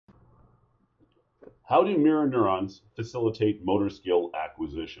How do mirror neurons facilitate motor skill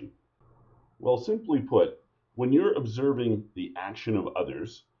acquisition? Well, simply put, when you're observing the action of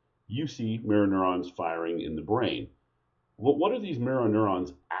others, you see mirror neurons firing in the brain. Well, what are these mirror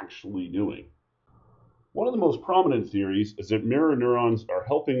neurons actually doing? One of the most prominent theories is that mirror neurons are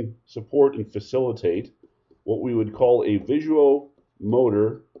helping support and facilitate what we would call a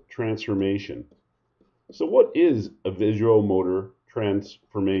visual-motor transformation. So what is a visual-motor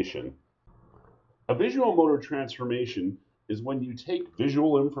transformation? A visual motor transformation is when you take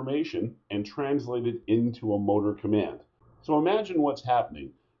visual information and translate it into a motor command. So imagine what's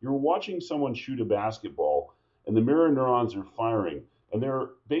happening. You're watching someone shoot a basketball and the mirror neurons are firing, and they're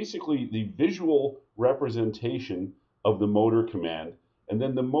basically the visual representation of the motor command, and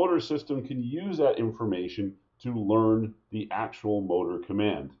then the motor system can use that information to learn the actual motor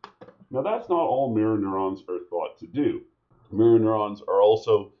command. Now that's not all mirror neurons are thought to do. Mirror neurons are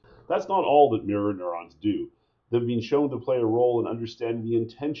also That's not all that mirror neurons do. They've been shown to play a role in understanding the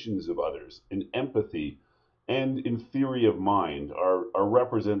intentions of others, in empathy, and in theory of mind, our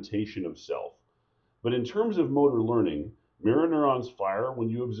representation of self. But in terms of motor learning, mirror neurons fire when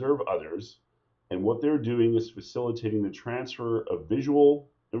you observe others, and what they're doing is facilitating the transfer of visual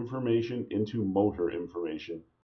information into motor information